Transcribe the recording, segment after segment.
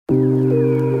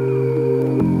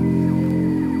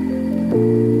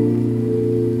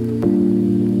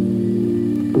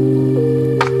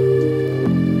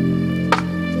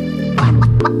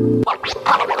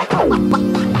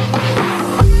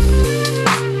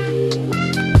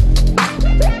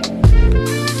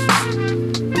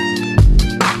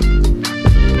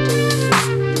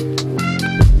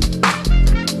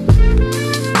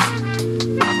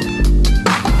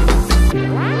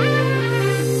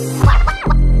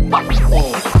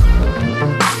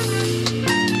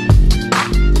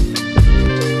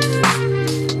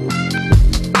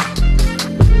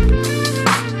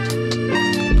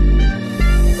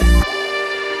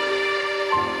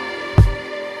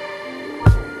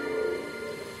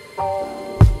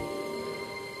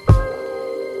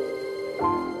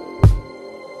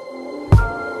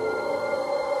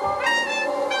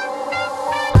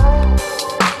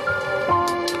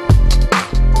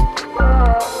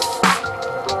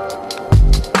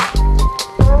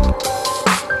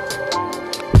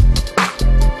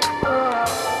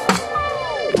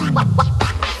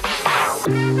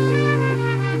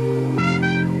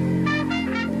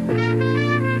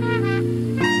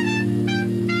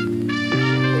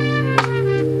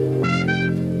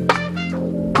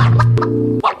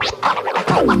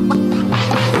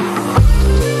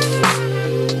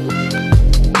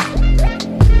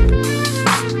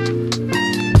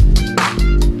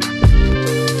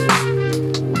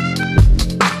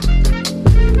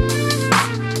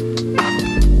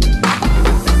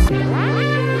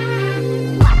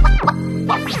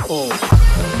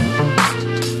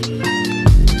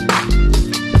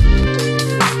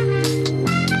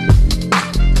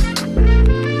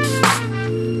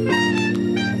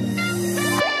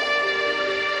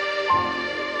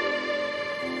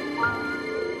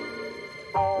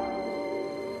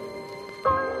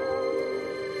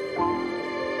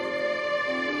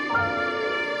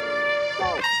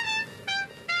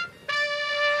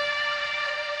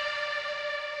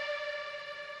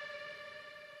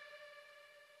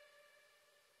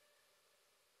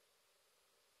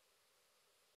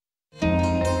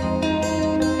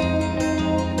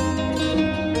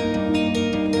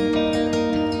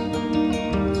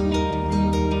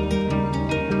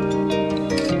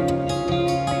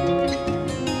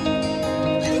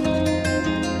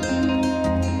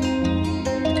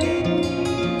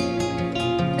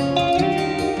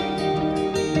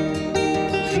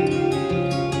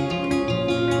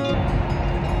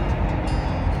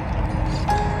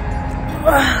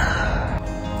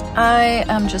I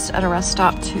am just at a rest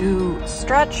stop to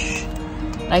stretch.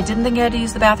 I didn't think I had to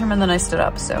use the bathroom and then I stood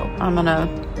up, so I'm gonna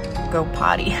go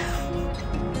potty.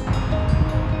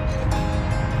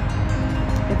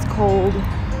 It's cold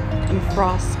and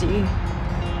frosty,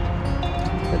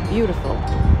 but beautiful.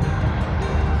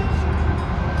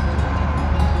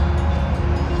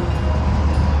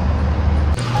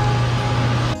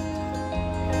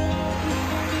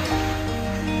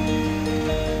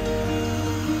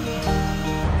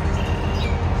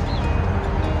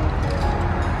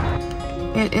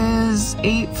 It is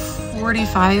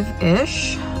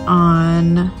 8:45-ish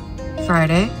on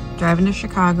Friday, driving to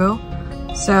Chicago.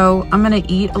 So I'm gonna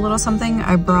eat a little something.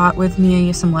 I brought with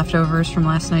me some leftovers from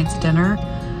last night's dinner.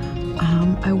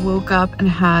 I woke up and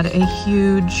had a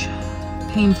huge,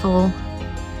 painful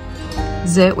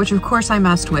zit, which of course I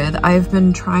messed with. I've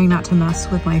been trying not to mess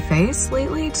with my face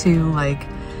lately to like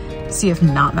see if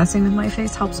not messing with my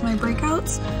face helps my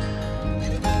breakouts.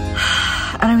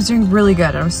 And I was doing really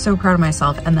good. I was so proud of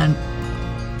myself. And then,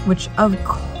 which of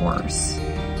course,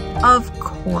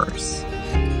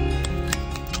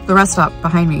 the rest stop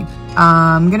behind me.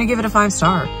 I'm gonna give it a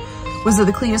 5-star. Was it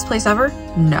the cleanest place ever?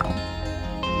 No.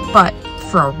 But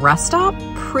for a rest stop,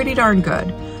 pretty darn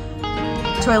good.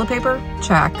 Toilet paper?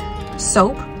 Check.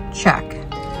 Soap? Check.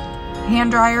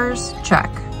 Hand dryers? Check.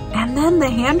 And then the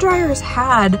hand dryers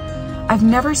had, I've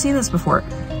never seen this before,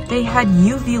 they had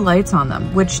UV lights on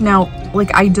them, which now,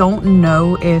 like, I don't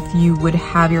know if you would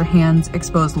have your hands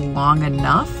exposed long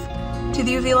enough to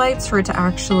the UV lights for it to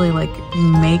actually like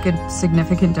make a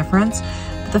significant difference.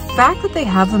 But the fact that they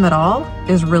have them at all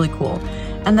is really cool.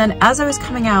 And then as I was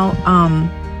coming out,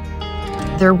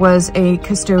 there was a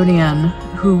custodian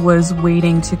who was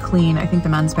waiting to clean, I think, the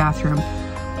men's bathroom.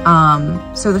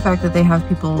 So the fact that they have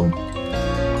people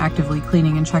actively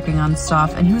cleaning and checking on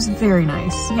stuff, and he was very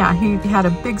nice. Yeah, he had a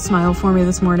big smile for me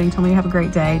this morning, told me to have a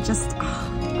great day. Just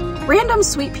random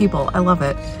sweet people. I love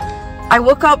it. I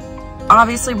woke up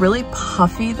obviously really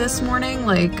puffy this morning,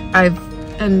 like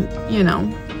you know.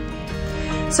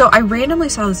 So I randomly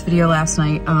saw this video last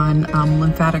night on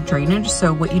lymphatic drainage.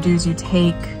 So what you do is you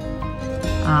take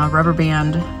a rubber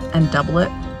band and double it.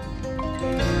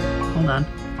 Hold on.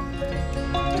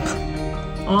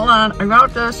 Hold on, I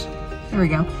got this. There we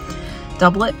go.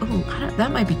 Double it. Ooh,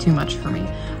 that might be too much for me.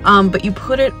 But you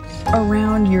put it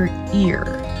around your ear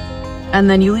and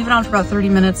then you leave it on for about 30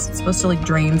 minutes. It's supposed to like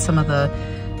drain some of the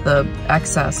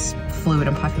excess fluid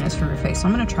and puffiness from your face. So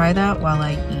I'm gonna try that while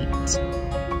I eat.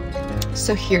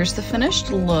 So here's the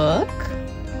finished look.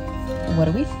 What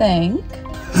do we think?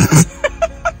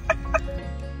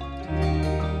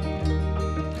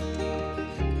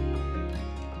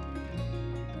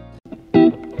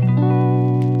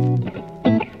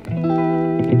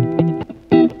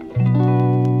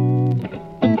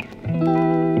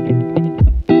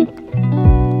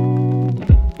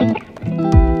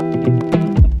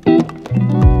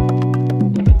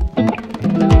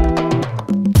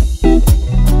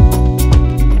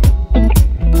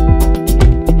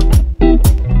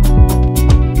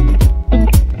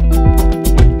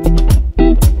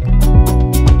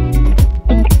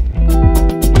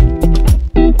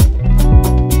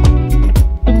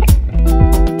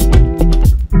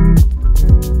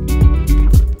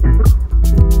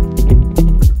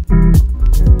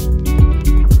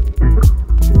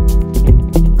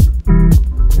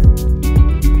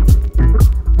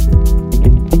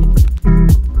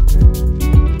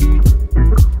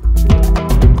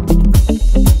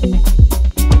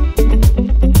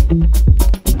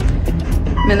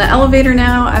 elevator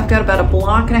now. I've got about a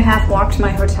block and a half walk to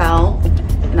my hotel,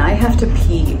 and I have to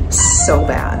pee so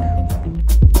bad.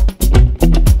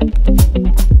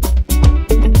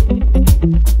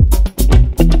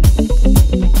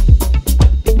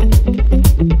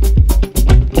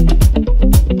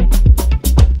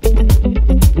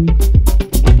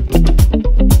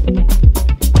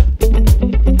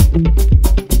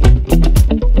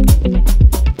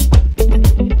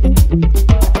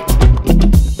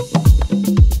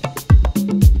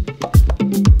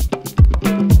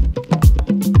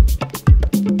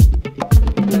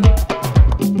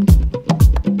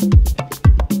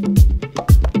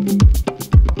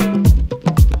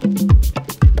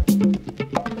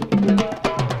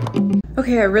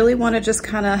 Okay, I really want to just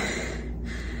kind of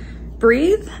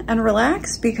breathe and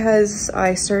relax because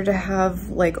I started to have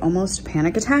like almost a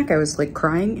panic attack. I was like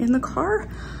crying in the car,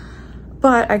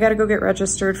 but I got to go get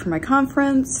registered for my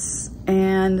conference.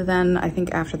 And then I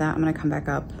think after that, I'm going to come back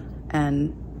up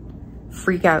and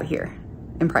freak out here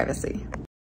in privacy.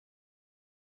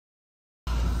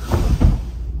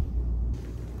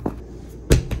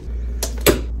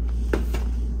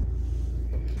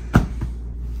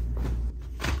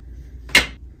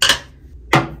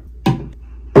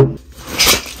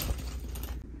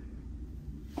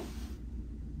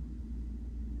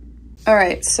 All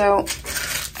right, so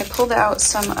I pulled out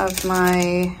some of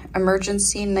my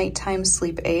emergency nighttime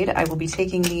sleep aid. I will be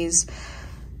taking these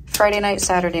Friday night,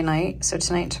 Saturday night, so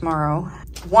tonight and tomorrow.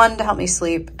 1, to help me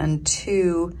sleep, and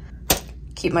 2,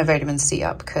 keep my vitamin C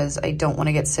up because I don't want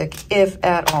to get sick if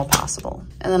at all possible.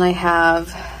 And then I have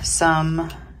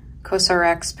some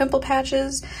CosRX pimple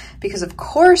patches because of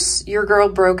course your girl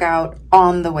broke out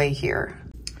on the way here.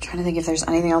 I'm trying to think if there's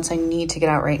anything else I need to get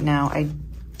out right now. I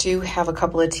do have a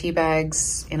couple of tea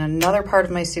bags in another part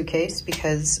of my suitcase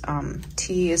because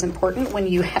tea is important when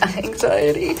you have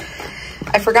anxiety.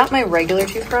 I forgot my regular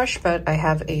toothbrush, but I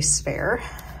have a spare,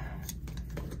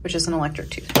 which is an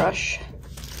electric toothbrush,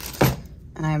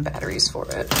 and I have batteries for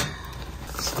it.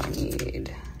 So I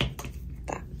need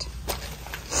that.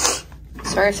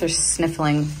 Sorry if there's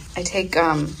sniffling. I take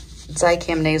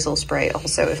Zicam nasal spray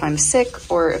also if I'm sick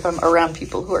or if I'm around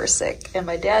people who are sick, and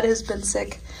my dad has been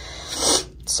sick.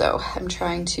 So I'm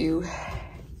trying to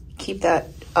keep that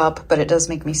up, but it does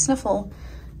make me sniffle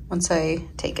once I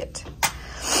take it.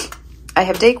 I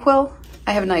have Dayquil,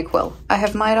 I have NyQuil, I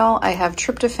have Midol, I have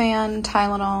tryptophan,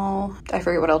 Tylenol, I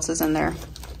forget what else is in there.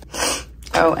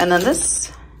 Oh, and then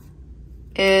this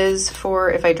is for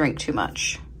if I drink too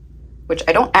much, which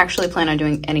I don't actually plan on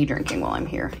doing any drinking while I'm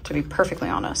here, to be perfectly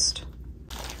honest.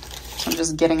 So I'm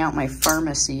just getting out my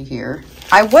pharmacy here.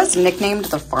 I was nicknamed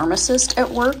the pharmacist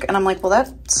at work, and I'm like, well,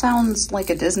 that sounds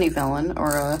like a Disney villain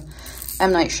or a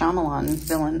M. Night Shyamalan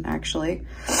villain, actually.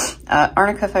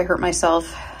 Arnica if I hurt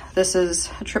myself. This is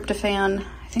a tryptophan.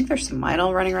 I think there's some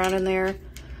Midol running around in there.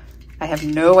 I have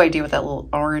no idea what that little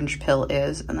orange pill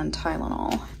is. And then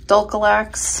Tylenol.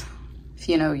 Dulcolax, if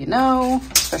you know, you know,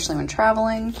 especially when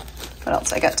traveling. What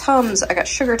else? I got Tums, I got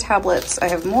sugar tablets, I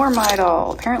have more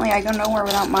Midol. Apparently I go nowhere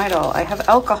without Midol. I have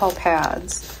alcohol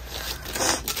pads.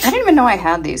 I didn't even know I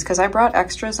had these because I brought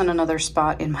extras in another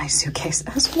spot in my suitcase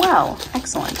as well.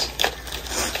 Excellent.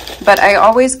 But I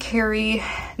always carry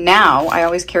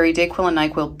Dayquil and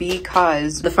NyQuil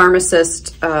because the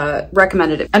pharmacist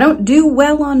recommended it. I don't do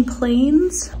well on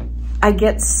planes. I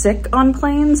get sick on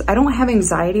planes. I don't have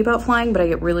anxiety about flying, but I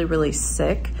get really, really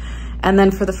sick. And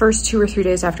then for the first 2 or 3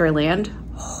 days after I land,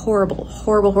 horrible,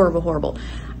 horrible, horrible, horrible.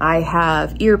 I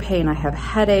have ear pain, I have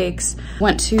headaches.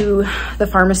 Went to the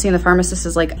pharmacy and the pharmacist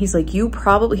is like, he's like, he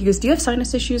goes, do you have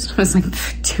sinus issues? I was like,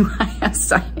 do I have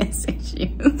sinus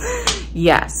issues?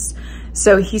 Yes.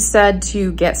 So he said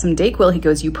to get some Dayquil. He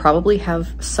goes, you probably have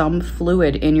some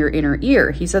fluid in your inner ear.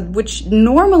 He said, which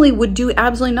normally would do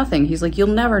absolutely nothing. He's like, you'll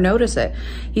never notice it.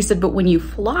 He said, but when you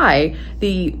fly,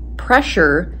 the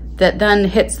pressure that then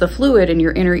hits the fluid in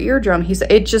your inner eardrum, he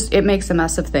said, it makes a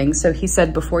mess of things. So he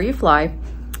said, before you fly,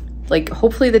 like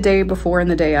hopefully the day before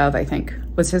and the day of, I think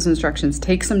was his instructions,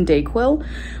 take some Dayquil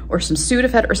or some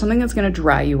Sudafed or something that's gonna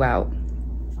dry you out.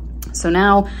 So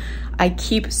now I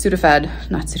keep I keep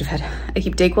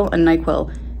Dayquil and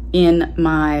NyQuil in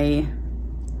my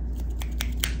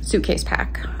suitcase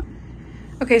pack.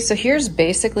 Okay, so here's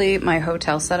basically my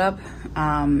hotel setup.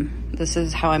 This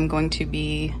is how I'm going to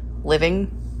be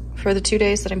living for the 2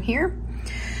 days that I'm here.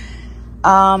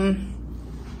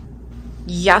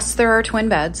 Yes, there are twin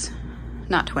beds.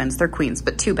 Not twins, they're queens,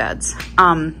 but 2 beds.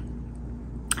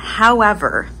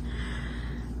 However,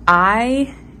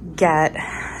 I get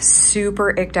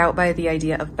super icked out by the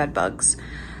idea of bed bugs.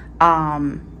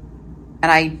 And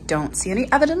I don't see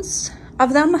any evidence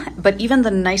of them, but even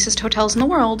the nicest hotels in the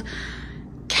world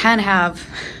can have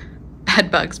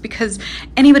bed bugs because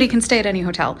anybody can stay at any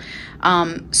hotel.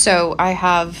 So I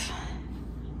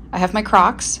have my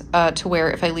Crocs to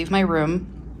wear if I leave my room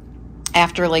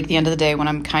after like the end of the day when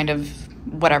I'm kind of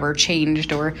whatever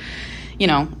changed, or you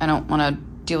know, I don't want to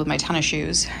deal with my tennis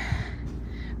shoes.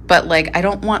 But like, I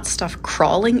don't want stuff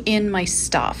crawling in my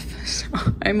stuff. So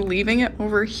I'm leaving it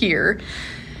over here.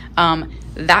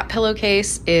 That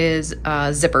pillowcase is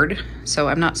zippered, so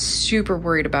I'm not super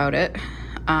worried about it.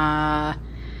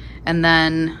 And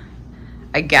then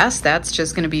I guess that's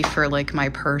just gonna be for like my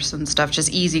purse and stuff, just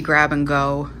easy grab and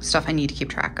go, stuff I need to keep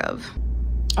track of.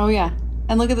 Oh yeah,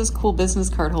 and look at this cool business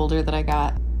card holder that I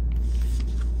got.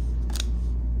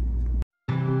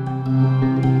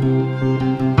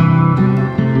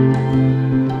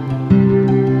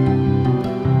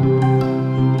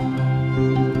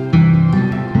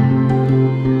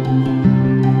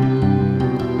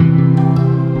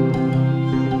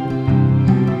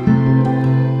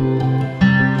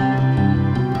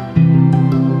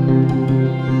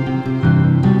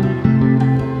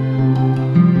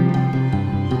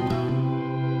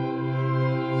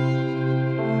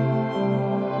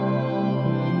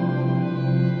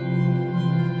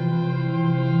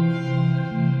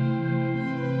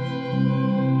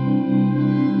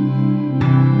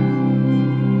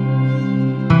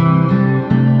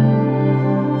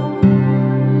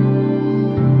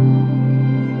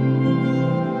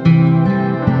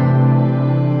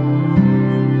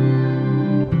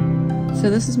 So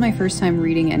this is my first time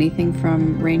reading anything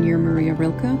from Rainer Maria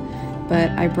Rilke, but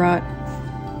I brought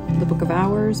the Book of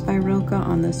Hours by Rilke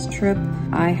on this trip.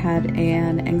 I had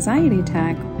an anxiety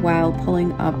attack while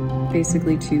pulling up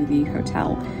basically to the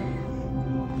hotel.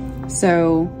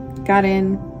 So got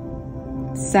in,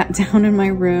 sat down in my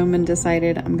room and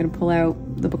decided I'm gonna pull out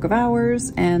the Book of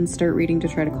Hours and start reading to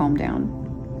try to calm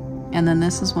down. And then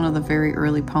this is one of the very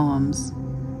early poems.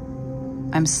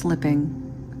 I'm slipping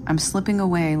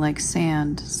away like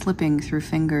sand, slipping through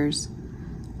fingers.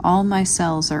 All my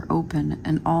cells are open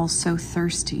and all so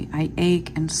thirsty. I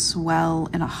ache and swell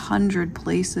in 100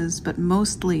 places, but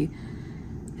mostly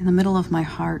in the middle of my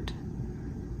heart.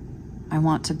 I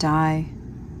want to die.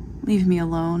 Leave me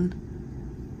alone.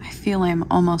 I feel I am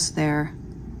almost there,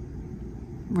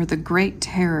 where the great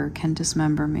terror can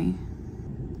dismember me.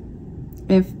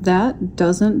 If that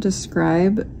doesn't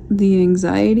describe the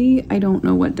anxiety, I don't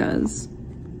know what does.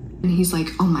 And he's like,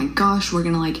 oh my gosh, we're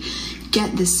gonna like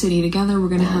get this city together. We're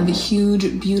gonna have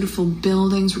huge, beautiful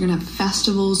buildings. We're gonna have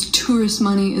festivals. Tourist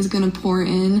money is gonna pour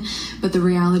in, but the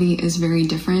reality is very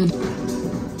different.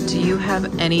 Do you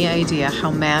have any idea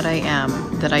how mad I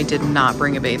am that I did not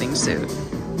bring a bathing suit?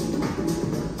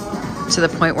 To the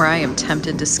point where I am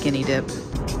tempted to skinny dip.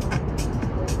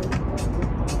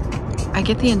 I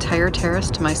get the entire terrace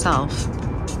to myself.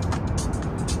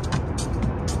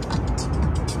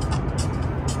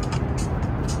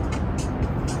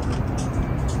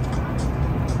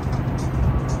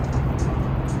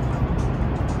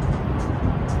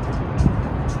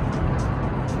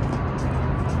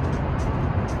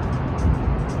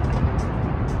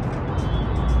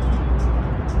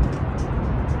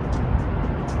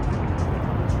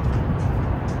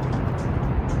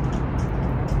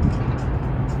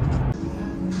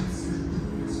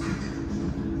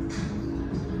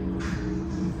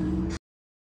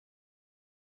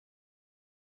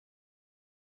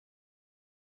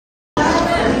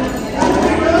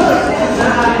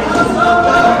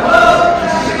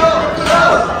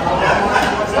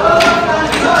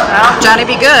 Johnny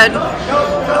be good.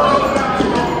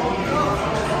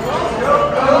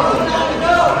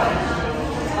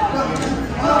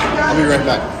 I'll be right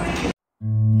back.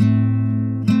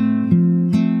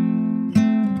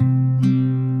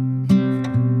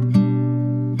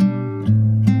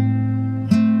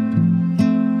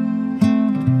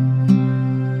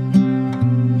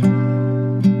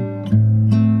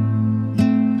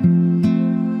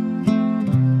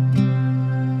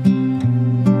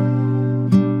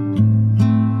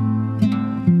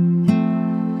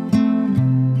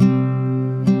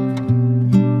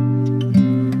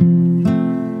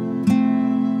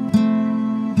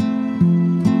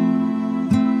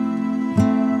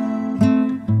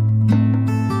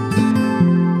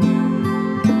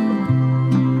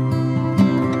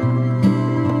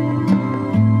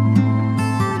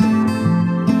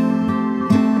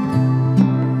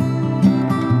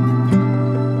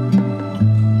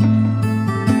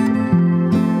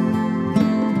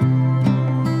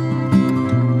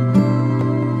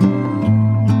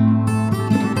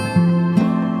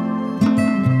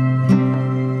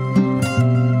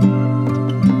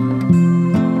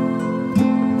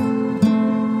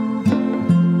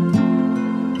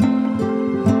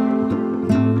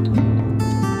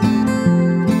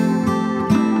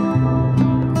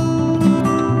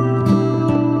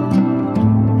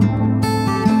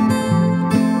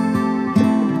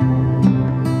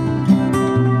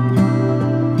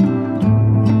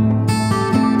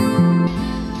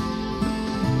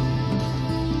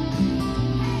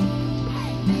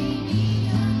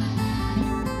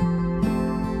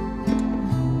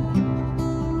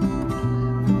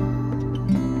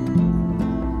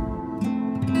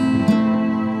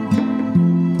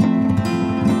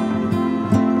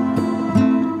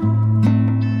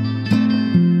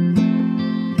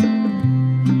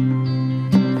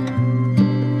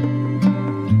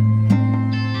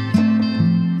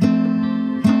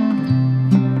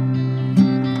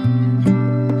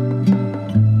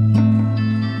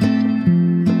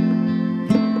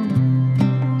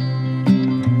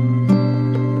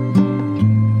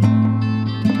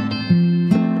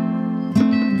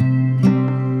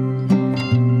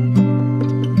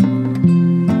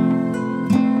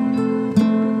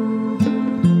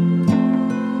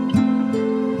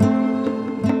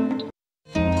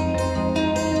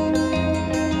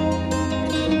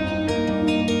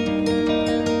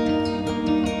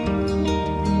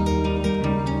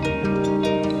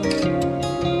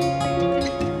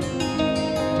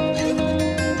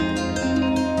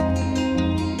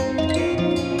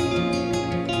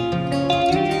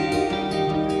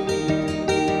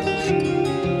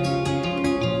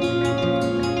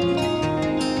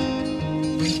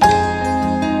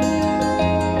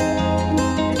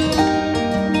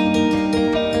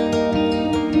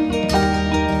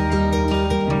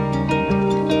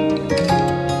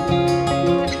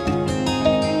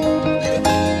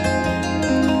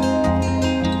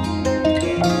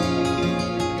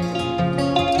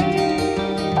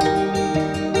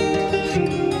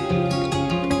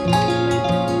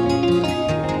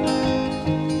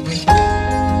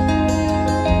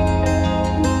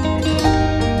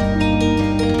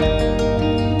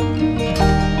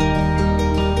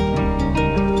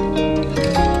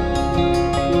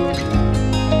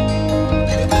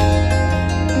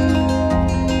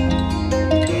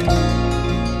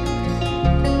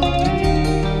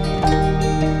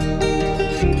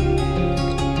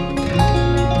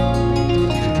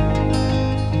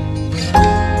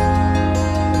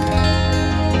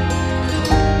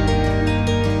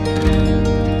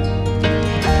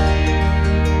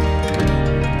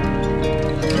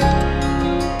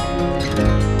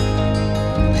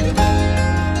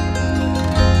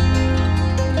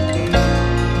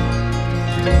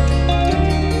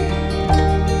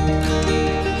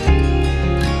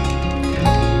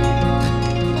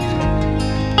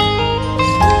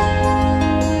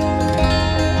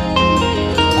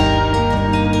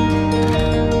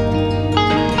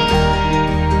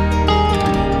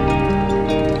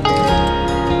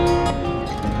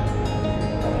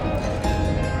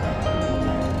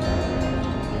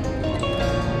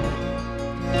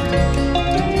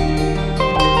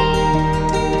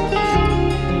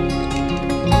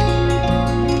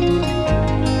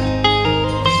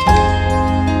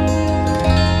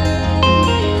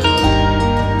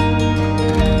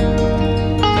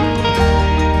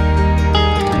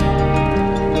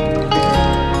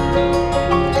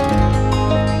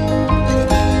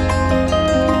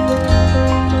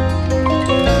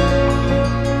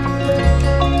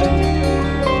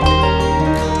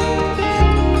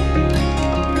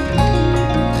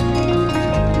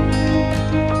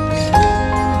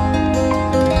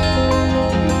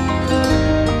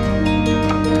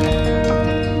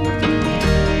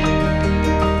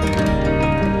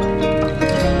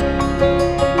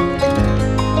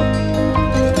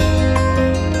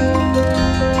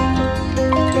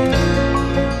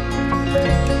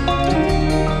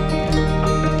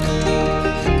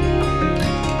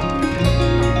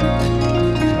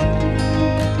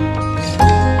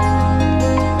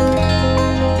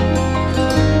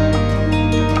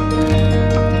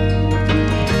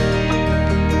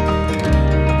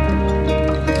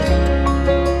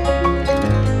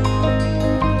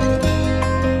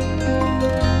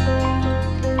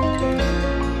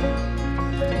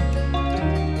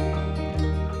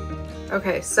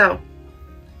 So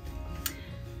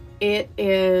it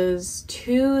is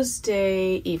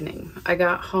Tuesday evening. I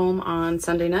got home on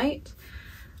Sunday night.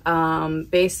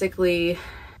 Basically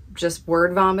just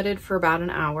word vomited for about an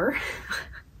hour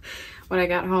when I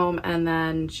got home, and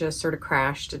then just sort of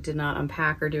crashed. It did not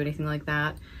unpack or do anything like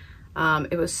that.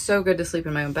 It was so good to sleep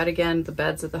in my own bed again. The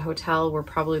beds at the hotel were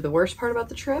probably the worst part about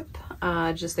the trip.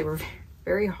 Just they were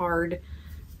very hard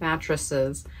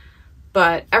mattresses,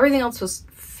 but everything else was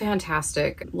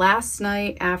fantastic. Last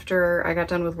night after I got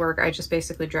done with work, I just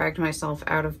basically dragged myself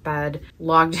out of bed,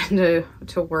 logged into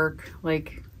work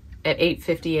like at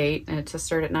 8:58 and to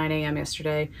start at 9 a.m.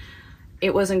 yesterday.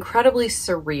 It was incredibly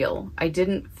surreal. It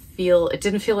didn't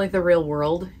feel like the real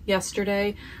world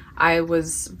yesterday. I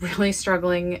was really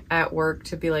struggling at work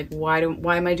to be like, why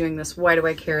am I doing this? Why do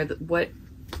I care?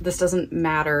 This doesn't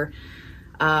matter.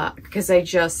 Because I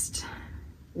just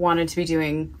wanted to be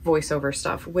doing voiceover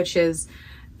stuff, which is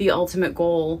the ultimate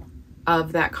goal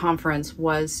of that conference,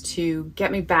 was to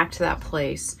get me back to that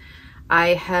place.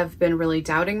 I have been really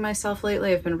doubting myself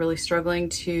lately. I've been really struggling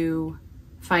to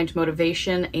find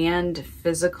motivation and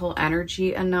physical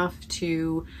energy enough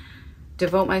to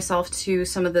devote myself to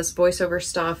some of this voiceover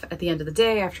stuff at the end of the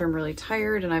day after I'm really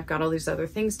tired and I've got all these other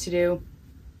things to do.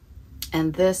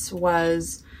 And this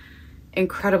was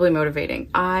incredibly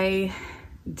motivating. I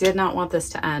did not want this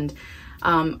to end.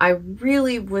 I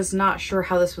really was not sure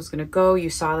how this was going to go.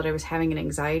 You saw that I was having an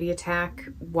anxiety attack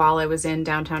while I was in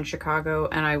downtown Chicago,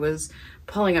 and I was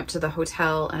pulling up to the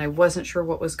hotel and I wasn't sure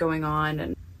what was going on.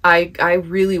 And I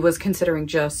really was considering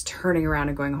just turning around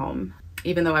and going home,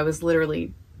 even though I was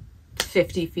literally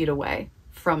 50 feet away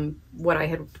from what I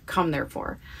had come there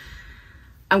for.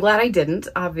 I'm glad I didn't,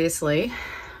 obviously.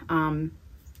 Got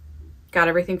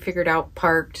everything figured out,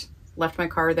 parked, left my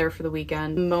car there for the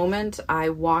weekend. The moment I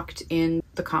walked in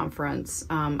the conference,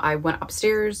 I went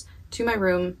upstairs to my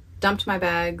room, dumped my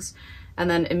bags, and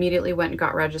then immediately went and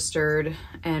got registered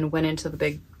and went into the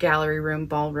big gallery room,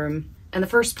 ballroom. And the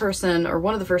first person, or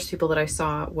one of the first people that I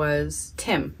saw, was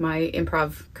Tim, my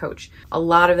improv coach. A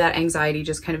lot of that anxiety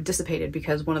just kind of dissipated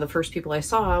because one of the first people I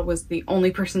saw was the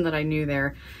only person that I knew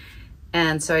there.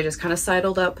 And so I just kind of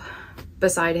sidled up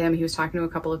beside him. He was talking to a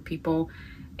couple of people,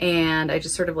 and I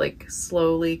just sort of like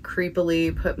slowly,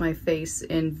 creepily put my face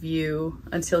in view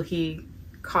until he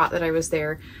caught that I was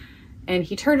there. And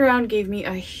he turned around, gave me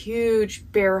a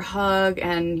huge bear hug,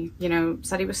 and, you know,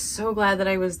 said he was so glad that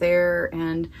I was there.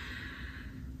 And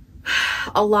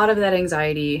a lot of that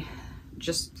anxiety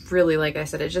just really, like I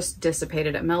said, it just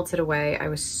dissipated. It melted away. I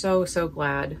was so, so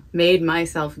glad. Made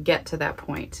myself get to that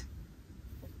point.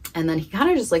 And then he kind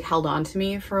of just like held on to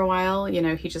me for a while. You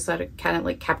know, he just kind of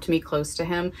like kept me close to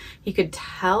him. He could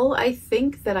tell, I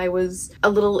think, that I was a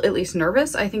little, at least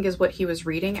nervous, I think is what he was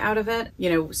reading out of it. You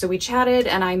know, so we chatted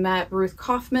and I met Ruth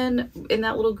Kaufman in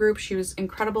that little group. She was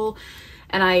incredible.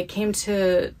 And I came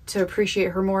to appreciate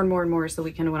her more and more and more as the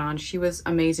weekend went on. She was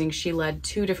amazing. She led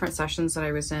 2 different sessions that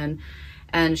I was in.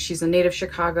 And she's a native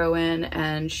Chicagoan,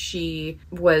 and she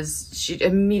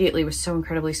immediately was so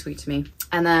incredibly sweet to me.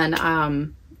 And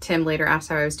then Tim later asked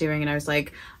how I was doing, and I was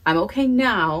like, I'm okay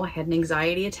now. I had an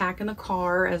anxiety attack in the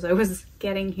car as I was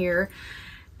getting here.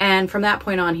 And from that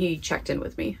point on, he checked in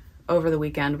with me over the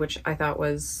weekend, which I thought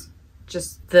was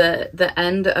just the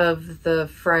end of the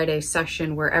Friday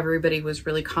session where everybody was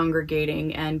really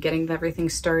congregating and getting everything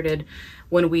started.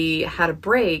 When we had a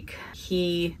break,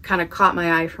 he kind of caught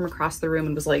my eye from across the room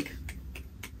and was like,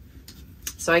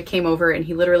 so I came over and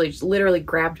he literally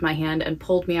grabbed my hand and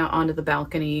pulled me out onto the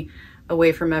balcony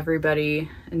away from everybody.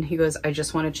 And he goes, I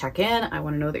just want to check in. I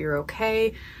want to know that you're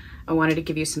okay. I wanted to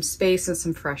give you some space and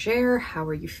some fresh air. How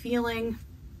are you feeling?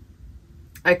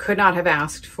 I could not have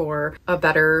asked for a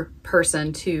better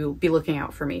person to be looking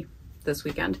out for me this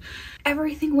weekend.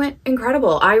 Everything went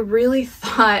incredible. I really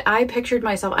thought, I pictured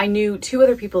myself, I knew 2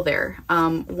 other people there.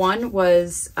 One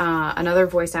was another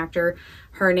voice actor.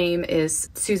 Her name is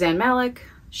Suzanne Malik.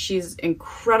 She's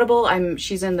incredible.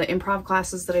 She's in the improv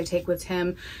classes that I take with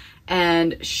Tim,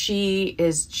 and she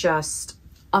is just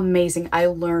amazing. I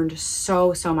learned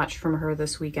so much from her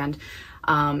this weekend.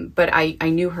 But I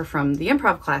knew her from the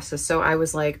improv classes, so I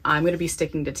was like, I'm going to be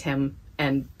sticking to Tim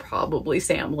and probably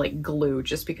Sam like glue,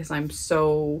 just because I'm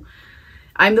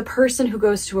the person who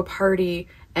goes to a party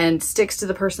and sticks to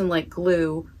the person like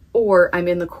glue, or I'm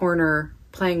in the corner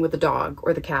playing with the dog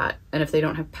or the cat, and if they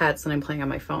don't have pets, then I'm playing on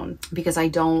my phone, because I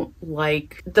don't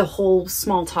like the whole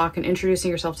small talk and introducing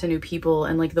yourself to new people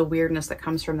and like the weirdness that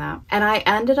comes from that. And I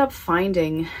ended up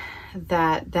finding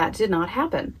that did not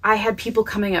happen. I had people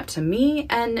coming up to me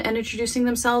and introducing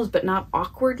themselves, but not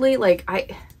awkwardly. Like I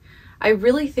I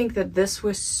really think that this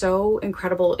was so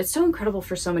incredible. It's so incredible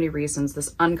for so many reasons,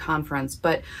 this unconference,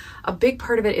 but a big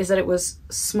part of it is that it was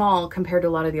small compared to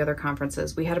a lot of the other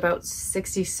conferences. We had about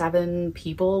 67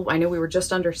 people. I know we were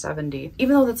just under 70.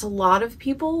 Even though that's a lot of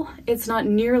people, it's not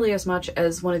nearly as much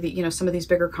as one of the, you know, some of these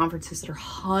bigger conferences that are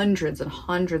hundreds and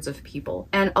hundreds of people.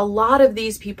 And a lot of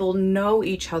these people know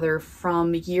each other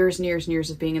from years and years and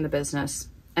years of being in the business.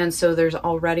 And so there's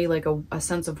already like a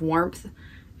sense of warmth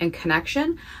and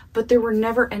connection, but there were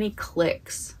never any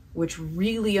cliques, which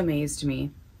really amazed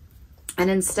me. And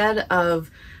instead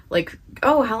of like,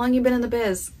 oh, how long you been in the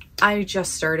biz? I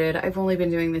just started. I've only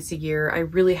been doing this a year. I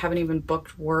really haven't even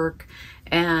booked work,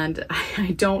 and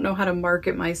I don't know how to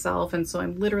market myself. And so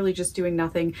I'm literally just doing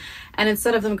nothing. And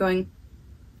instead of them going,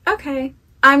 okay,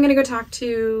 I'm gonna go talk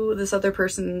to this other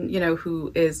person, you know,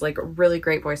 who is like a really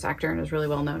great voice actor and is really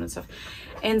well known and stuff.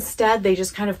 Instead, they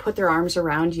just kind of put their arms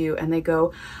around you and they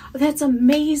go, that's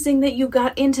amazing that you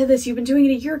got into this. You've been doing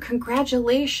it a year.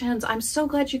 Congratulations. I'm so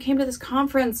glad you came to this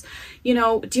conference. You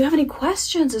know, do you have any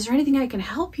questions? Is there anything I can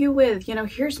help you with? You know,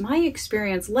 here's my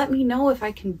experience. Let me know if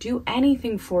I can do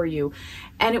anything for you.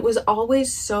 And it was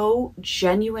always so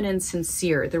genuine and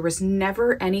sincere. There was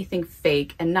never anything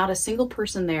fake, and not a single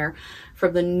person there,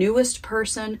 from the newest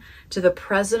person to the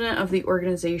president of the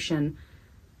organization,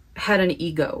 had an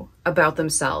ego about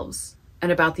themselves and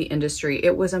about the industry.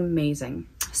 It was amazing.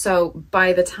 So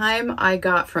by the time I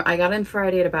got in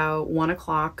Friday at about 1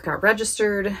 o'clock, got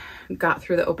registered, got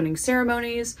through the opening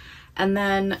ceremonies, and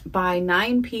then by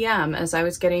 9 p.m., as I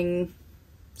was getting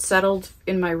settled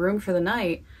in my room for the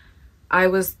night, I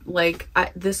was like,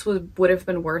 this would have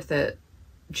been worth it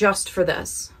just for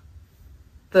this.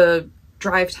 The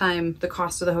drive time, the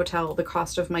cost of the hotel, the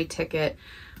cost of my ticket,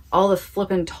 all the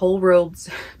flippin' toll roads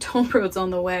on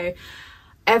the way,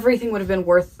 everything would have been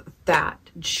worth that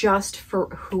just for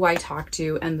who I talked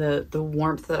to and the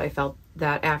warmth that I felt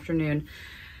that afternoon.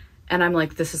 And I'm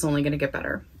like, this is only going to get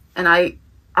better. And I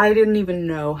didn't even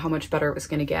know how much better it was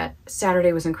going to get.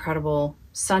 Saturday was incredible.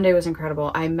 Sunday was incredible.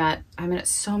 I met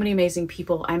so many amazing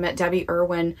people. I met Debbie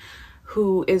Irwin,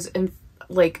 who is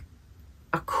like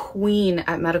a queen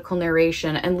at medical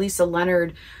narration, and Lisa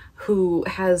Leonard, who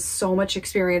has so much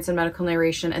experience in medical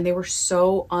narration, and they were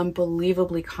so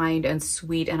unbelievably kind and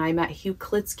sweet. And I met Hugh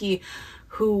Klitsky,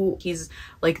 who he's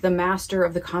like the master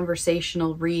of the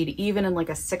conversational read, even in like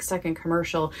a 6-second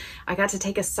commercial. I got to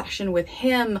take a session with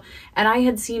him, and I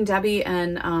had seen Debbie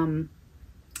and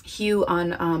Hugh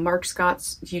on Mark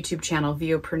Scott's YouTube channel,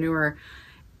 VOpreneur,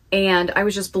 and I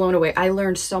was just blown away. I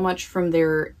learned so much from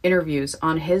their interviews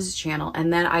on his channel.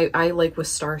 And then I like was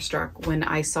starstruck when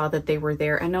I saw that they were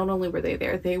there. And not only were they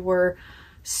there, they were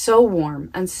so warm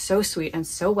and so sweet and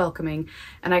so welcoming.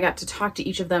 And I got to talk to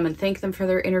each of them and thank them for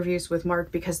their interviews with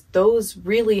Mark, because those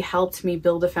really helped me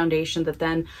build a foundation that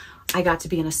then I got to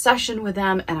be in a session with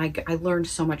them, and I learned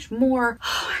so much more.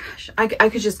 Oh my gosh, I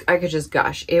could just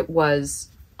gush. It was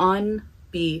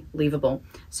unbelievable.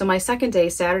 So my second day,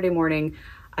 Saturday morning,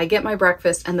 I get my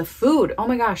breakfast, and the food, oh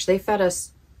my gosh, they fed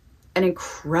us an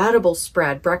incredible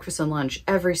spread, breakfast and lunch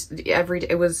every day.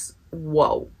 It was,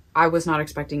 whoa. I was not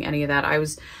expecting any of that.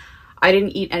 I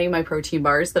didn't eat any of my protein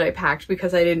bars that I packed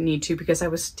because I didn't need to, because I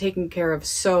was taken care of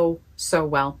so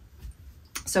well.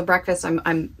 So breakfast,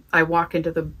 I walk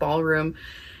into the ballroom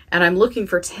and I'm looking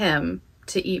for Tim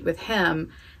to eat with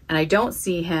him, and I don't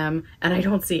see him, and I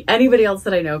don't see anybody else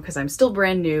that I know because I'm still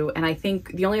brand new. And I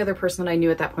think the only other person that I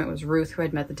knew at that point was Ruth, who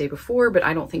I'd met the day before, but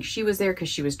I don't think she was there because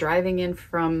she was driving in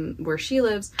from where she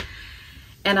lives.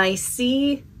 And I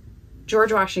see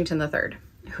George Washington III,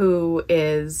 who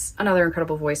is another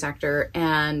incredible voice actor.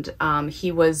 And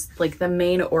he was like the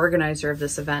main organizer of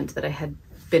this event that I had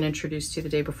been introduced to the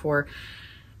day before.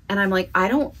 And I'm like, I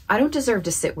don't deserve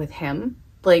to sit with him.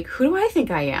 Like, who do I think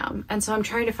I am? And so I'm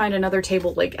trying to find another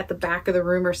table, like at the back of the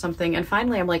room or something. And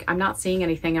finally I'm like, I'm not seeing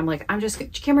anything. I'm like,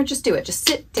 Cameron, just do it. Just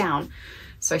sit down.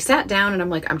 So I sat down and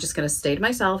I'm like, I'm just going to stay to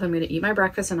myself. I'm going to eat my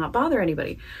breakfast and not bother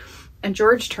anybody. And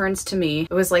George turns to me.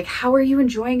 It was like, how are you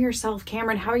enjoying yourself,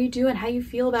 Cameron? How are you doing? How do you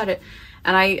feel about it?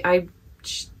 And I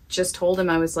just told him,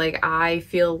 I was like, I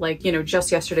feel like, you know,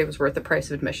 just yesterday was worth the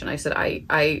price of admission. I said,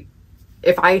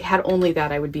 if I had only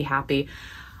that, I would be happy.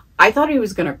 I thought he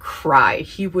was going to cry.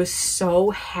 He was so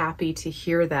happy to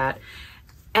hear that.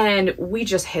 And we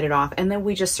just hit it off. And then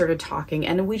we just started talking,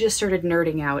 and we just started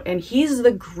nerding out. And he's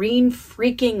the green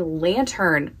freaking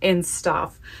lantern and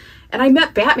stuff. And I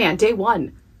met Batman day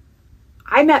one.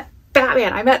 I met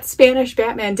Spanish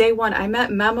Batman day one. I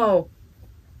met Memo.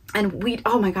 And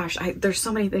oh my gosh, there's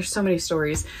so many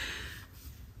stories.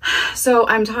 So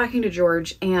I'm talking to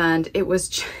George, and it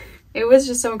was It was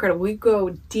just so incredible. We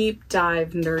go deep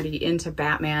dive nerdy into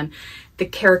Batman, the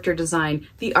character design,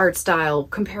 the art style,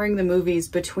 comparing the movies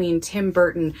between Tim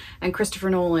Burton and Christopher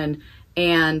Nolan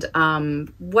and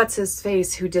what's his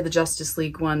face who did the Justice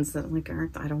League ones that like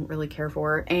I don't really care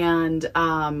for, and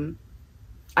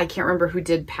I can't remember who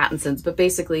did Pattinson's, but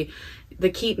basically the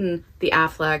Keaton, the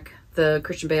Affleck, the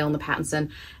Christian Bale and the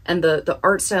Pattinson, and the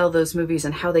art style of those movies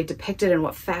and how they depicted and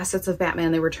what facets of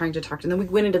Batman they were trying to talk to. And then we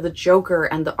went into the Joker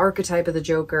and the archetype of the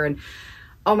Joker, and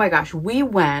oh my gosh, we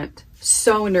went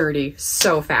so nerdy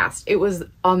so fast. It was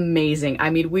amazing. I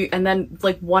mean, and then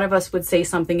like one of us would say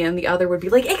something and the other would be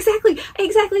like, exactly,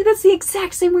 that's the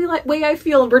exact same way I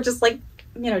feel. And we're just like,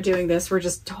 you know, doing this, we're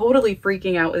just totally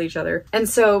freaking out with each other. And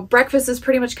so breakfast is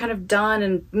pretty much kind of done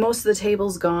and most of the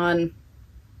table's gone.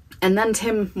 And then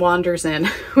Tim wanders in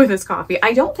with his coffee.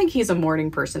 I don't think he's a morning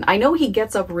person. I know he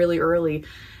gets up really early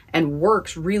and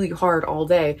works really hard all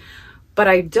day, but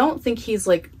I don't think he's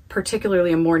like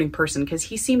particularly a morning person because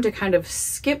he seemed to kind of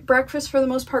skip breakfast for the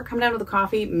most part, come down with the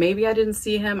coffee. Maybe I didn't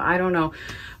see him, I don't know.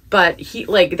 But he,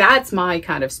 like, that's my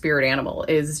kind of spirit animal,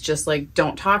 is just like,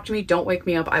 don't talk to me, don't wake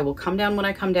me up. I will come down when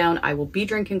I come down. I will be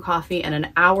drinking coffee, and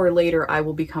an hour later I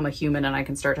will become a human and I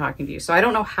can start talking to you. So I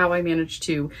don't know how I managed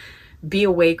to be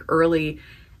awake early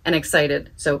and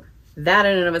excited. So that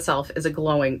in and of itself is a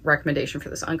glowing recommendation for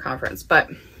this unconference. But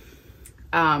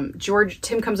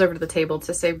Tim comes over to the table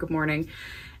to say good morning,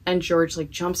 and George like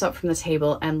jumps up from the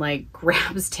table and like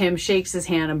grabs Tim, shakes his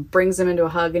hand and brings him into a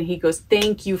hug, and he goes,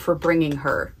 "Thank you for bringing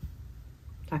her."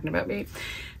 Talking about me.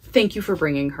 "Thank you for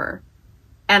bringing her."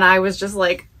 And I was just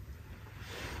like,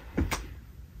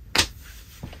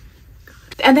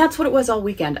 and that's what it was all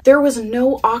weekend. There was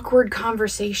no awkward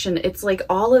conversation. It's like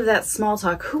all of that small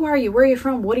talk. Who are you? Where are you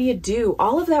from? What do you do?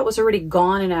 All of that was already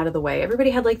gone and out of the way. Everybody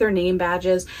had like their name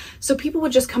badges. So people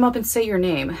would just come up and say your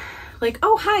name. Like,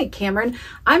 "Oh, hi, Cameron.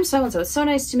 I'm so-and-so. It's so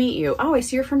nice to meet you. Oh, I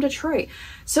see you're from Detroit."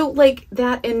 So like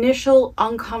that initial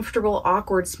uncomfortable,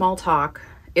 awkward small talk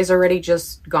is already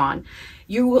just gone.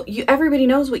 Everybody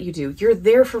knows what you do. You're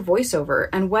there for voiceover.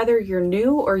 And whether you're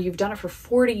new or you've done it for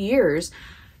 40 years,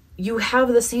 you have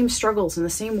the same struggles and the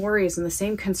same worries and the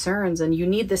same concerns, and you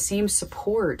need the same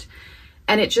support.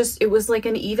 And it was like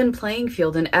an even playing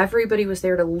field, and everybody was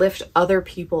there to lift other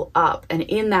people up. And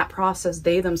in that process,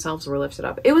 they themselves were lifted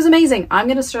up. It was amazing. I'm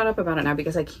going to shut up about it now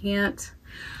because I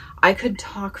could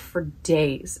talk for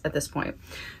days at this point.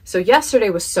 So yesterday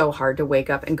was so hard to wake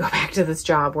up and go back to this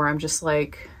job where I'm just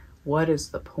like, what is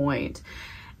the point?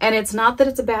 And it's not that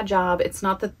it's a bad job. It's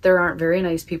not that there aren't very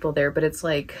nice people there, but it's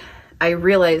like, I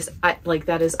realized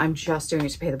I'm just doing it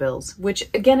to pay the bills, which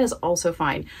again is also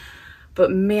fine. But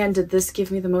man, did this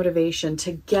give me the motivation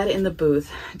to get in the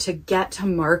booth, to get to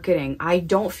marketing. I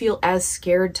don't feel as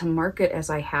scared to market as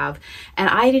I have. And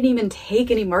I didn't even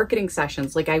take any marketing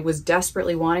sessions. Like I was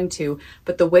desperately wanting to,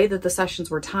 but the way that the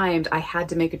sessions were timed, I had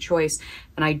to make a choice,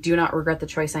 and I do not regret the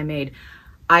choice I made.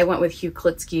 I went with Hugh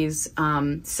Klitsky's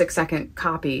 6-second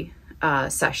copy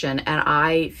session, and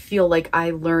I feel like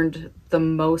I learned the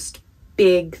most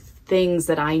big things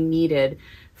that I needed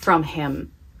from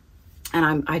him.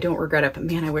 And I don't regret it, but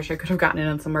man, I wish I could have gotten in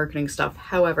on some marketing stuff.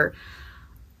 However,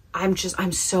 I'm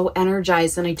so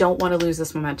energized and I don't want to lose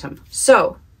this momentum.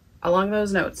 So along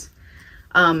those notes,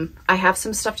 I have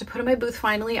some stuff to put in my booth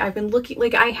finally. I've been looking,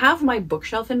 like I have my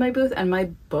bookshelf in my booth and my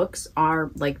books are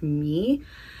like me,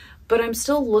 but I'm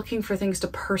still looking for things to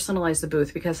personalize the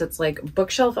booth because it's like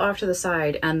bookshelf off to the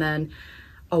side and then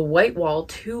a white wall,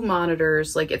 2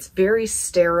 monitors, like it's very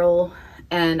sterile,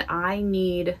 and I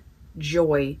need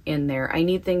joy in there. I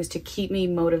need things to keep me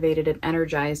motivated and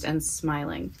energized and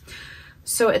smiling.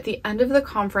 So at the end of the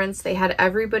conference, they had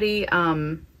everybody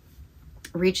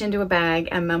reach into a bag,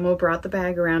 and Memo brought the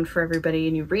bag around for everybody,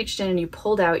 and you reached in and you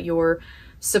pulled out your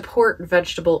support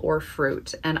vegetable or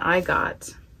fruit. And I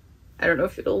got, I don't know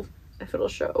if it'll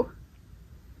show.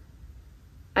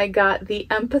 I got the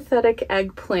empathetic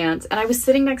eggplant, and I was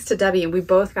sitting next to Debbie and we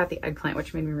both got the eggplant,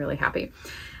 which made me really happy.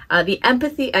 The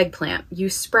empathy eggplant. You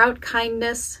sprout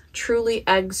kindness, truly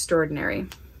extraordinary.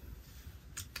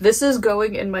 This is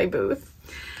going in my booth.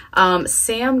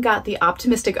 Sam got the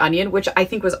optimistic onion, which I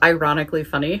think was ironically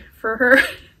funny for her.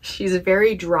 She's a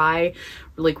very dry,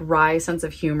 like wry sense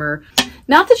of humor.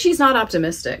 Not that she's not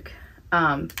optimistic,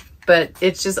 but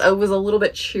it was a little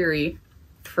bit cheery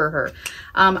for her.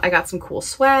 I got some cool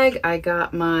swag. I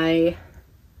got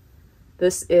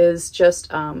this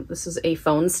is a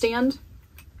phone stand,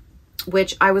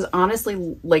 which I was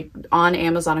honestly like on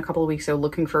Amazon a couple of weeks ago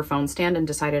looking for a phone stand and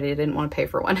decided I didn't want to pay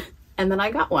for one. And then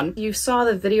I got one. You saw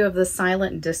the video of the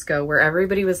silent disco where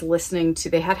everybody was listening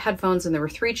to, they had headphones and there were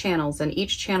 3 channels and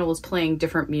each channel was playing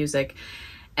different music.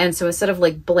 And so instead of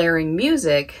like blaring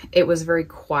music, it was very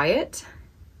quiet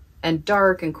and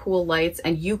dark and cool lights,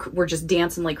 and you were just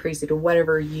dancing like crazy to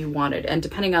whatever you wanted. And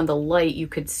depending on the light, you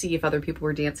could see if other people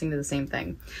were dancing to the same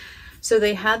thing. So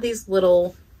they had these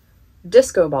little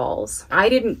disco balls. I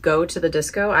didn't go to the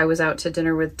disco. I was out to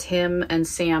dinner with Tim and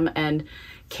Sam and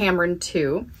Cameron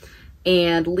too,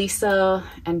 and Lisa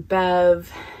and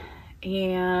Bev.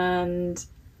 And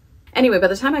anyway, by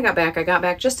the time I got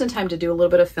back just in time to do a little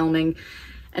bit of filming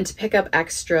and to pick up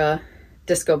extra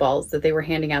disco balls that they were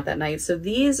handing out that night. So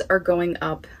these are going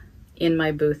up in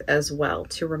my booth as well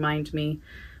to remind me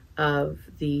of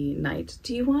the night.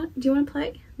 Do you want to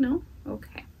play? No?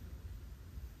 Okay.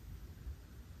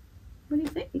 What do you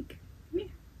think? Yeah.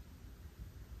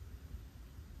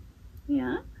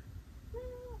 Yeah?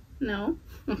 No?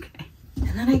 Okay. And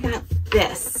then I got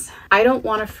this. I don't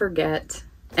want to forget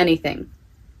anything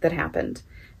that happened.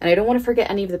 And I don't want to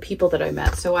forget any of the people that I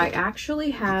met. So I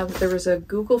actually have, there was a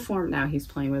Google form, now he's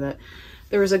playing with it.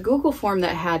 There was a Google form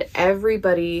that had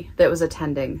everybody that was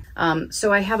attending.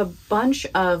 So I have a bunch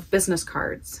of business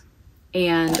cards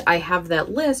and I have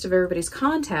that list of everybody's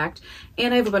contact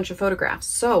and I have a bunch of photographs.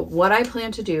 So what I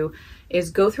plan to do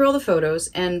is go through all the photos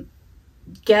and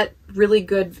get really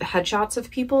good headshots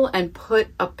of people and put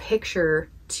a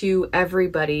picture to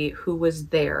everybody who was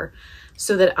there,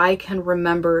 so that I can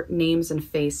remember names and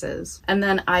faces. And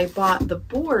then I bought the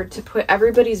board to put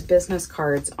everybody's business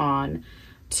cards on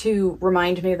to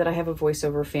remind me that I have a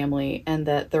voiceover family and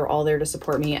that they're all there to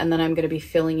support me. And then I'm going to be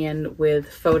filling in with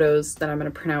photos that I'm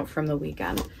going to print out from the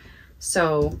weekend.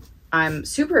 So I'm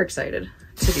super excited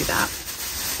to do that.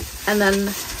 And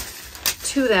then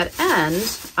to that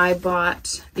end, I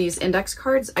bought these index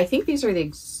cards. I think these are the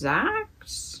exact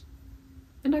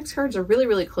index cards, are really,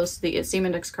 really close to the same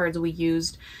index cards we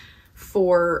used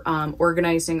for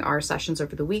organizing our sessions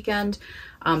over the weekend.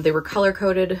 They were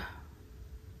color-coded.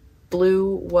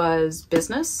 Blue was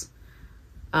business,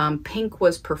 pink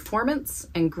was performance,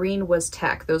 and green was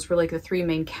tech. Those were like the 3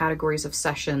 main categories of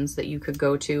sessions that you could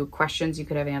go to, questions you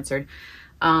could have answered.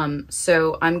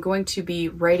 So I'm going to be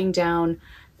writing down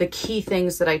the key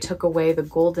things that I took away, the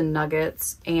golden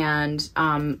nuggets, and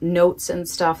notes and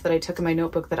stuff that I took in my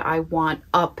notebook that I want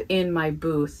up in my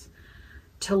booth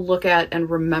to look at and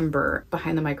remember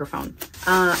behind the microphone.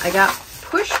 I got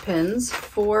push pins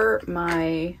for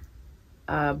my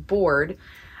board.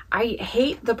 I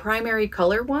hate the primary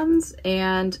color ones,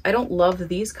 and I don't love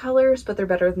these colors, but they're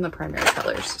better than the primary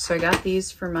colors. So I got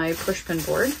these for my push pin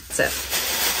board. That's it.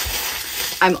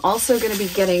 I'm also going to be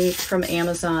getting from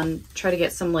Amazon, try to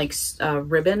get some like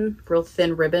ribbon, real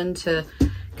thin ribbon to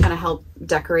kind of help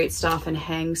decorate stuff and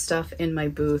hang stuff in my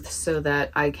booth so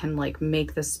that I can like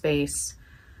make the space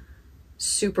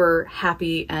super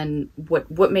happy and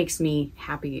what makes me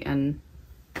happy and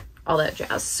all that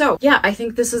jazz. So yeah, I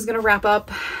think this is going to wrap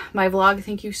up my vlog.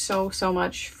 Thank you so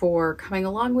much for coming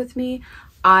along with me.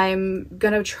 I'm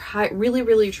gonna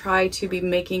really try to be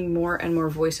making more and more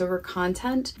voiceover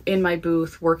content in my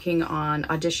booth, working on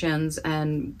auditions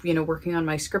and, you know, working on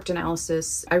my script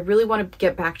analysis. I really want to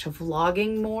get back to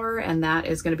vlogging more, and that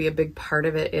is going to be a big part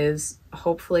of it. Is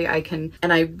hopefully I can,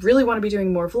 and I really want to be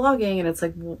doing more vlogging, and it's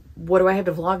like, well, what do I have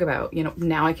to vlog about? You know,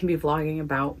 now I can be vlogging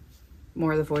about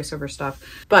more of the voiceover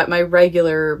stuff, but my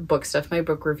regular book stuff, my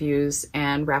book reviews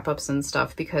and wrap-ups and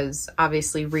stuff, because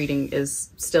obviously reading is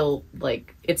still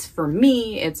like, it's for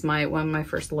me, it's one of my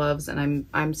first loves, and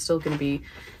I'm still going to be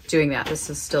doing that. This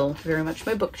is still very much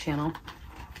my book channel,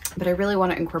 but I really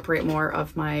want to incorporate more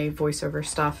of my voiceover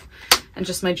stuff and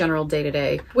just my general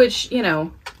day-to-day, which, you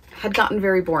know, had gotten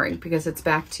very boring because it's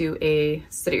back to a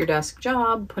sit-at-your-desk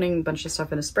job, putting a bunch of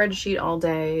stuff in a spreadsheet all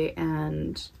day,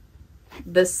 and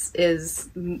this is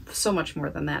so much more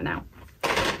than that now.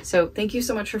 So thank you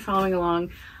so much for following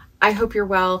along. I hope you're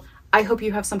well. I hope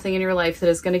you have something in your life that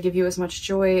is going to give you as much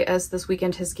joy as this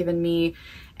weekend has given me.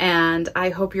 And I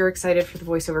hope you're excited for the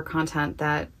voiceover content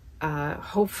that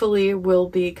hopefully will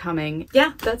be coming.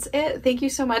 Yeah, that's it. Thank you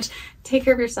so much. Take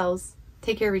care of yourselves.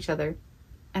 Take care of each other.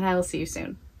 And I will see you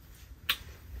soon.